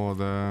iron ore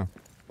there.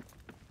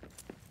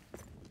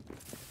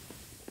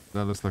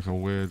 That looks like a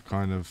weird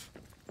kind of...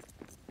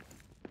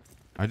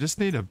 I just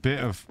need a bit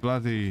of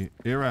bloody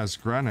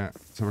Iraz granite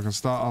so we can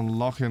start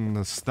unlocking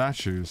the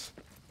statues.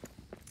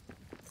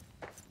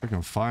 If we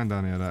can find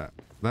any of that.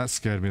 That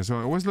scared me as well.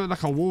 It always looked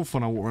like a wolf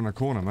when I walk in a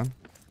corner, man.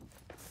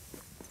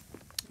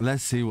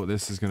 Let's see what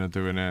this is going to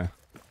do in here.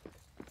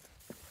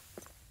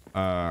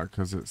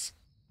 Because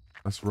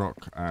that's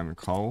rock and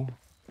coal.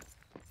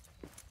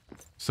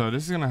 So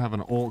this is going to have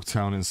an orc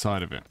town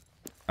inside of it,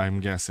 I'm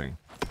guessing.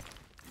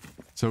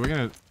 So we're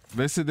going to...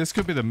 This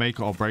could be the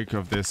make or break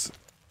of this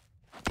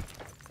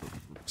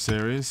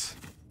series.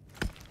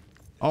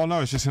 Oh no,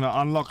 it's just going to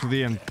unlock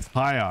the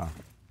entire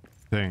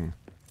thing.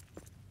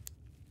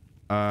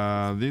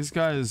 These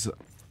guys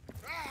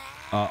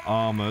are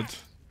armored.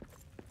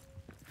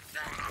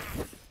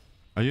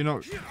 Are you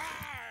not...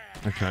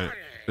 Okay.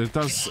 It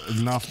does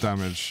enough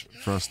damage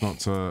for us not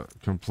to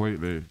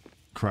completely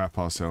crap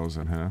ourselves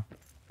in here.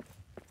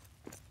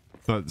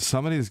 But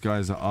some of these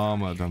guys are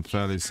armored, I'm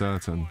fairly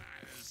certain.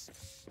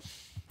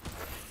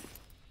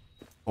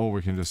 Or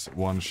we can just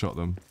one-shot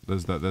them.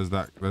 There's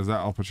that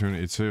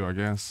opportunity too, I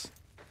guess.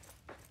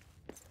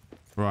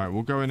 Right,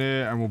 we'll go in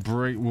here and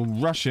we'll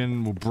rush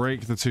in, we'll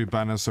break the two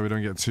banners so we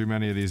don't get too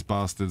many of these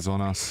bastards on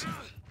us.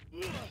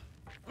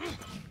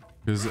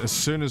 Because as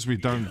soon as we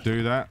don't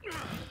do that,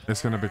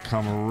 it's going to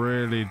become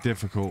really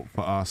difficult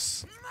for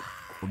us.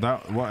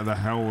 What the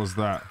hell was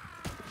that?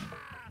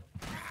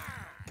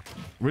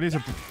 We need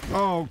to...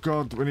 Oh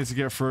god, we need to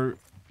get through.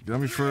 Get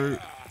me through.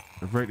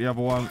 Break the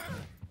other one.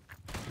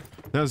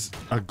 There's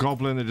a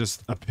goblin that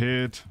just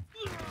appeared.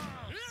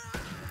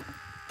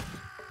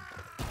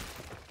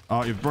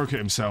 Oh, you broke it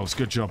themselves.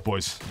 Good job,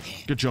 boys.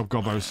 Good job,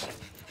 gobbos.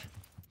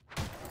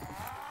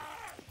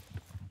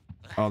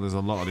 Oh, there's a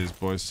lot of these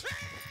boys.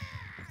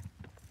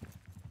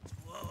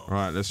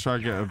 Right, let's try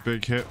to get a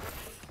big hit.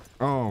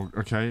 Oh,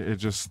 okay, it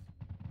just...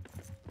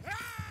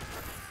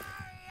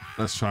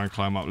 Let's try and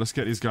climb up. Let's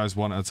get these guys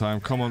one at a time.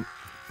 Come on.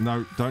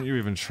 No, don't you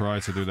even try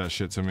to do that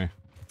shit to me.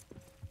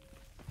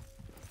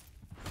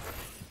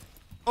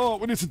 Oh,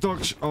 we need to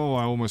dodge. Oh,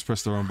 I almost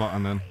pressed the wrong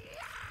button then.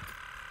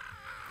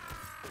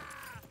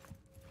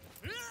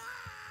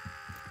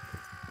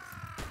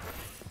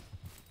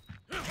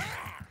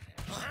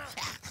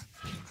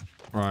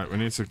 Right, we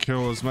need to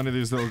kill as many of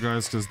these little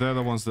guys because they're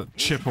the ones that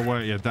chip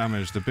away at your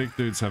damage. The big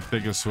dudes have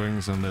bigger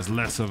swings and there's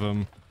less of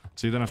them.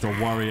 So you don't have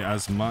to worry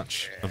as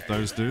much of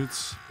those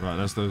dudes. Right,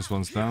 that's those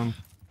ones down.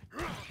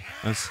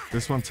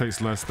 This one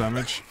takes less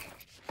damage.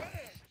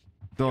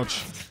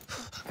 Dodge.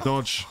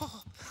 Dodge.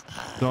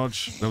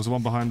 Dodge. There was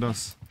one behind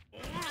us.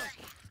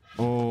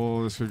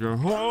 Oh, this could go.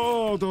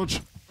 Oh,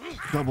 dodge.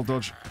 Double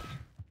dodge.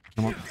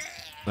 Come on.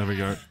 There we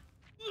go.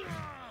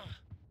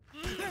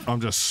 I'm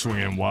just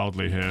swinging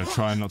wildly here,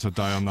 trying not to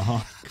die on the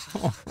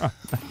hardcore.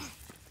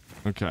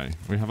 Okay,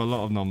 we have a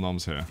lot of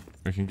nom-noms here.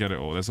 We can get it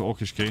all. There's an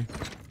orcish key.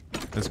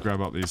 Let's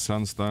grab up these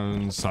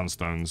sunstones.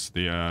 Sunstones.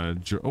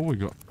 The, oh, we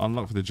got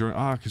unlocked for the during.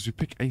 Ah, because we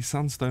pick a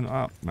sunstone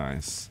up.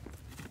 Nice.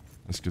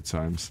 That's good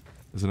times.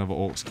 There's another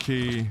orc's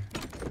key.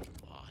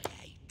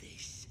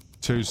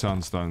 2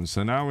 sunstones.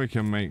 So now we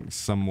can make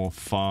some more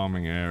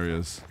farming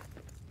areas.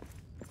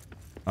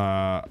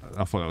 I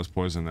thought that was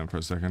poison then for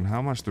a second.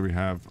 How much do we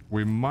have?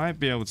 We might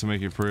be able to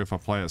make it through if I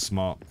play it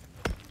smart.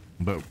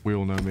 But we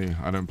all know me.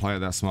 I don't play it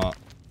that smart.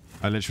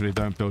 I literally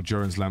don't build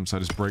Durin's lamps. I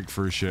just break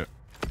through shit.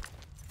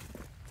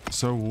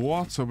 So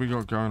what have we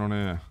got going on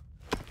here?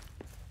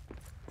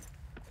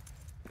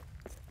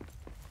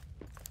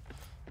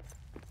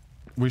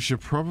 We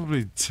should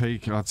probably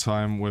take our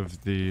time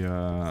with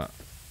the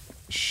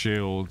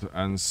shield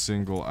and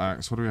single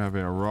axe. What do we have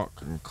here?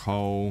 Rock and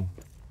coal.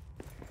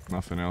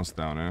 Nothing else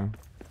down here.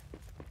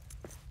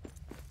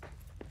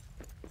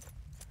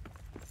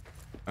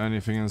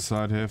 Anything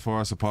inside here for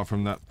us apart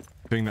from that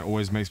thing that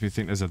always makes me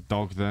think there's a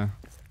dog there?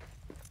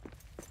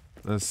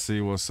 Let's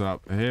see what's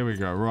up. Here we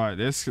go. Right,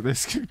 this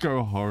could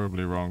go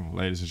horribly wrong,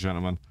 ladies and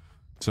gentlemen.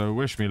 So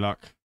wish me luck.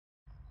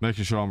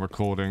 Making sure I'm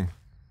recording.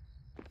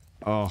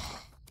 Oh,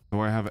 do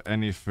I have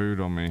any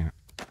food on me?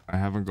 I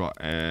haven't got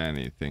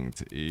anything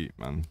to eat,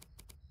 man.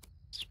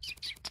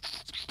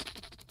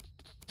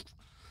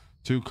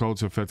 Too cold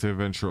to effectively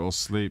venture or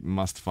sleep.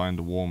 Must find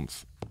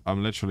warmth.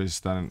 I'm literally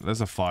standing.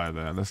 There's a fire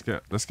there. Let's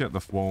get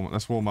the warm.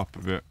 Let's warm up a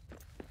bit.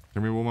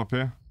 Can we warm up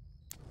here?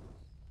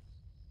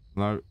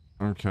 No.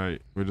 Okay.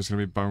 We're just going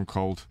to be bone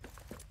cold.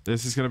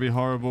 This is going to be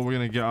horrible. We're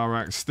going to get our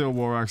axe, steel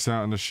war axe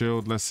out in the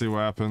shield. Let's see what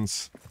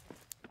happens.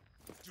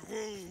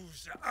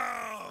 Dwarves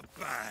are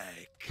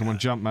back. Come on,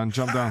 jump, man.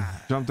 Jump down.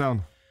 Jump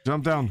down.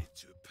 Jump down.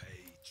 To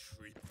pay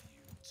tribute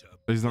to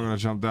He's not going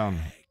to jump down.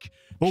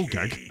 Bull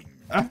gag. King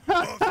of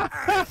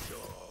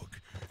Azog,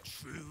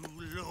 true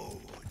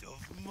lord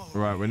of Moria.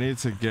 Right, we need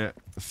to get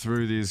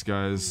through these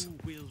guys. Who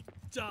will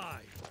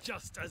die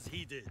just as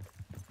he did.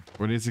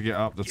 We need to get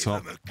up the Give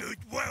top. him a good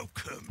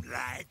welcome,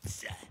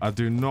 lads. I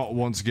do not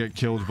want to get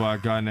killed by a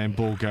guy named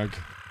Bullgag.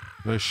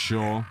 For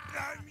sure.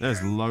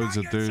 There's loads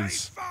of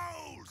dudes.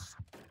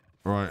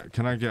 Right,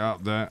 can I get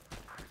up there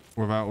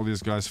without all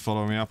these guys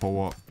following me up or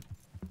what?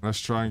 Let's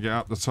try and get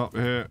up the top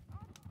here.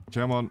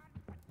 Come on.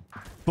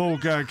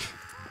 Bullgag.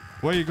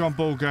 Where you gone,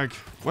 Bullgag?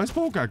 Where's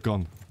Bullgag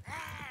gone?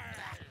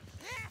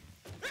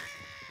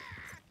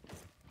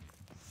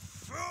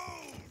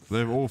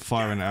 They're all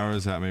firing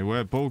arrows at me.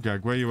 Where,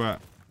 Bullgag? Where you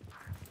at?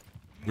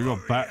 We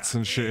got bats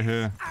and shit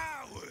here.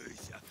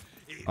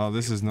 Oh,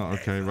 this is not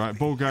okay. Right,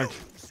 Bullgag.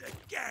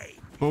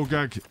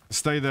 Bullgag,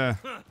 stay there.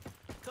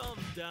 Come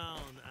down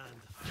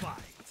and fight.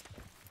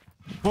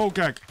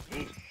 Bullgag.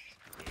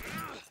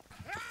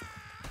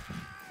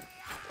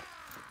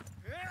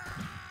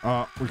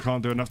 We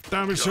can't do enough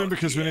damage soon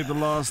because we need the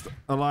last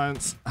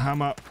alliance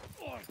hammer.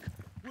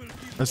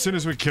 As soon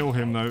as we kill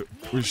him, though,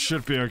 we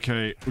should be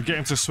okay. We get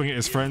him to swing at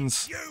his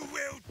friends. You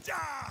will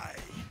die.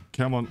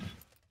 Come on.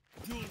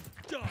 You'll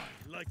die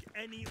like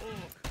any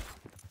orc.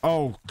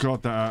 Oh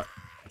god, that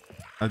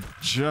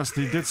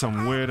he did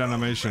some weird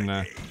animation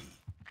there.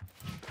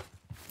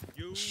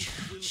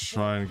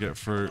 Try and get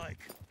through.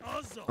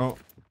 Oh,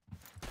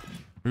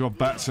 we got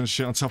bats and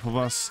shit on top of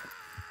us.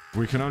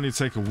 We can only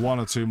take 1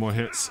 or 2 more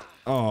hits.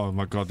 Oh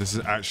my god, this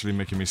is actually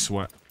making me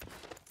sweat.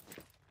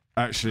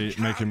 Actually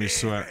making me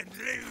sweat. And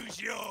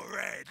lose your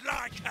head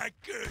like a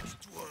good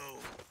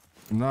dwarf.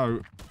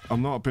 No,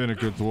 I'm not being a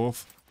good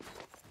dwarf.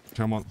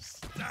 Come on.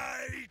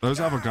 Those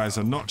other guys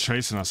are not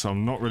chasing us, so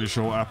I'm not really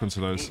sure what happened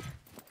to those.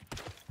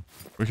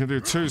 We can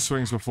do 2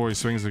 swings before he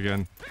swings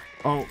again.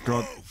 Oh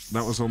god,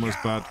 that was almost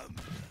bad.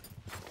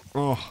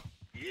 Oh,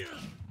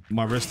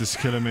 my wrist is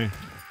killing me.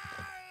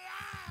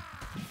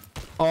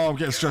 Oh, I'm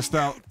getting stressed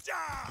out.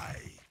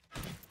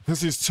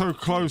 This is so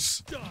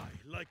close. Die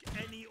like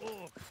any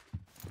orc.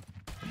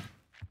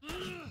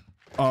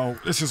 Oh,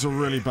 this is a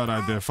really bad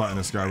idea fighting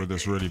this guy with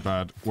this really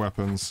bad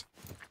weapons.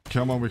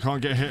 Come on, we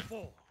can't get hit.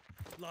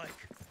 Like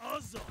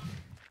Azog.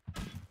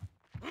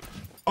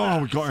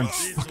 Oh, we got him.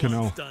 Fucking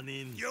hell.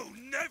 You'll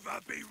never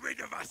be rid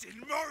of us in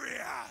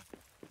Moria.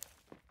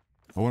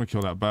 I want to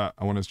kill that bat.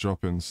 I want his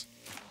drop-ins.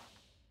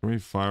 Can we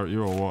fire at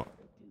you or what?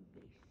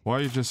 Why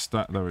are you just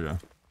there we go.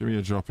 Give me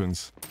your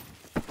drop-ins.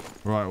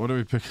 Right, what do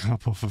we pick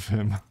up off of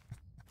him?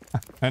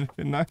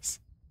 Anything nice?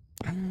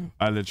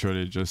 I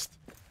literally just...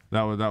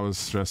 That was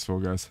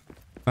stressful, guys.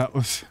 That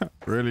was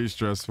really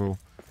stressful.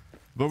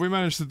 But we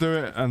managed to do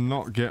it and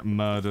not get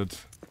murdered.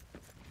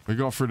 We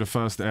got through the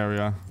first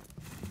area.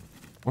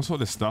 What's all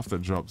this stuff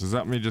that drops? Is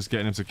that me just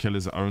getting him to kill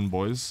his own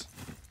boys?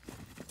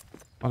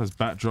 Oh, there's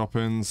bat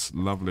drop-ins.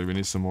 Lovely. We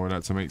need some more of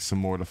that to make some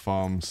more of the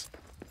farms.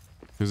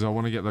 Because I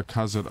want to get the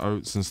cousin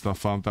oats and stuff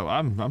farmed up.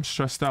 I'm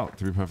stressed out,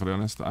 to be perfectly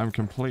honest. I'm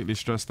completely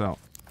stressed out.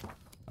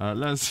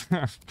 Let's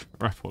grab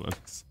all of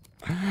this.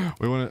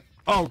 We want to...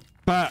 Oh,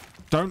 bat!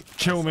 Don't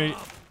kill me!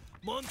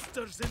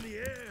 Monsters in the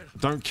air.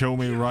 Don't kill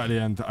me right at the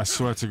end. I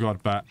swear to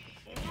God, bat.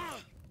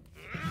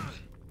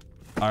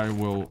 I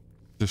will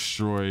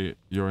destroy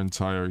your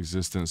entire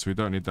existence. We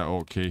don't need that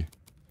orc key.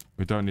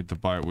 We don't need the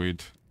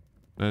biteweed.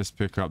 Let's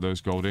pick up those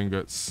gold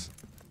ingots.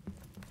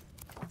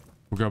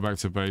 We'll go back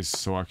to base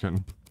so I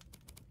can...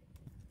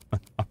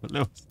 I'm a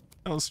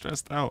little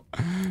stressed out.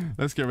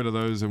 Let's get rid of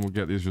those and we'll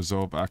get these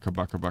resolved.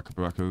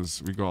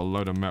 Because we got a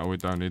load of metal. We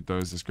don't need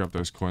those. Let's grab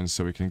those coins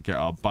so we can get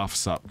our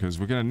buffs up. Because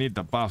we're going to need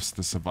the buffs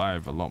to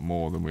survive a lot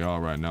more than we are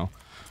right now.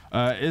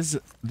 Is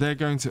there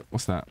going to...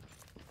 What's that?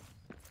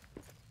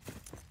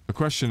 The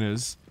question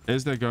is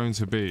there going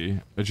to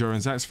be a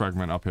Joran's Axe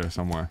fragment up here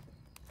somewhere?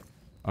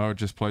 I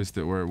just placed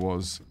it where it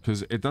was.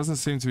 Because it doesn't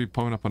seem to be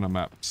popping up on a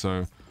map.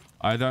 So,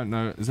 I don't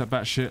know. Is that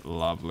batshit?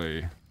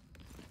 Lovely.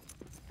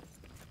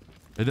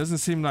 It doesn't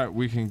seem like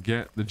we can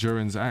get the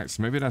Joran's Axe.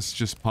 Maybe that's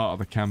just part of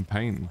the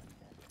campaign.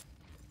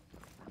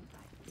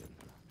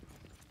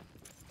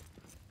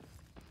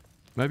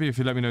 Maybe if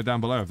you let me know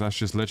down below if that's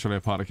just literally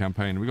a part of the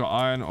campaign. We got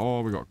iron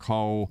ore, we got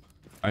coal.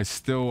 I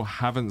still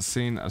haven't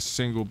seen a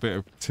single bit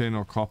of tin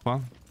or copper.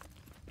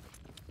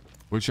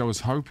 Which I was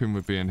hoping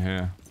would be in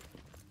here.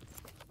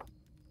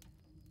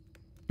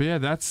 But yeah,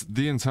 that's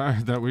the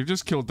entire... We've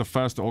just killed the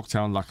first Orc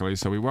Town, luckily.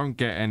 So we won't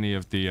get any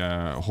of the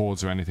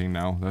hordes or anything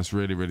now. That's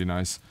really, really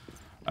nice.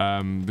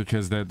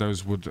 Because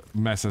those would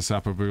mess us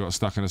up if we got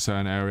stuck in a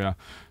certain area.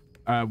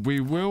 We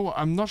will...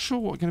 I'm not sure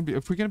what we're going to be...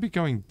 If we're going to be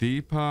going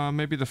deeper,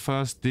 maybe the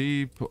first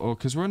deep, or...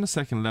 Because we're on the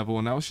second level,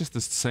 and that was just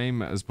the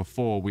same as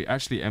before. We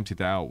actually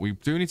emptied it out. We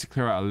do need to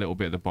clear out a little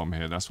bit at the bottom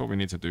here. That's what we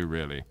need to do,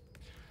 really.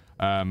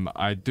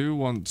 I do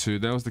want to...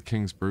 There was the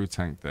King's Brew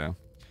tank there.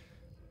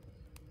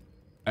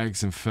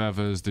 Eggs and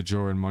feathers, the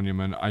Joran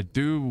monument. I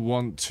do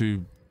want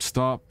to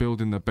start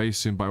building the base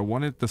soon, but I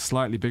wanted the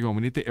slightly bigger one.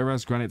 We need the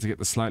Iraz granite to get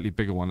the slightly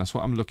bigger one. That's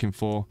what I'm looking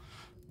for.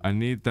 I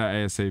need that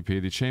ASAP.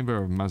 The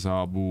Chamber of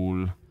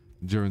Mazarbul,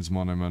 Joran's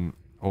monument,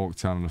 Orc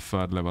Town on the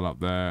 3rd level up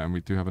there, and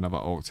we do have another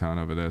Orc Town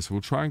over there. So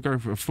we'll try and go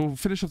for a full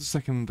finish off the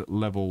 2nd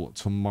level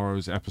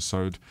tomorrow's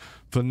episode.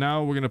 For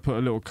now, we're going to put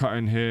a little cut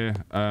in here.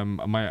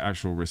 My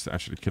actual wrist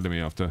actually killing me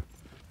after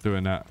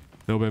doing that. A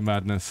little bit of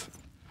madness.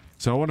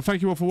 So I want to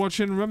thank you all for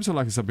watching. Remember to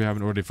like and sub if you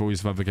haven't already for all your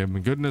survival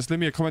gaming goodness. Leave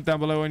me a comment down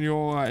below on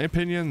your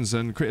opinions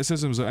and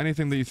criticisms or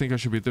anything that you think I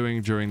should be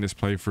doing during this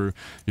playthrough.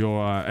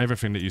 Your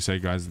everything that you say,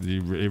 guys,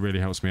 it really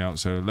helps me out.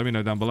 So let me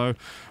know down below.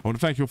 I want to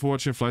thank you all for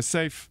watching. Fly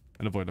safe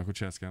and avoid local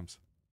chat scams.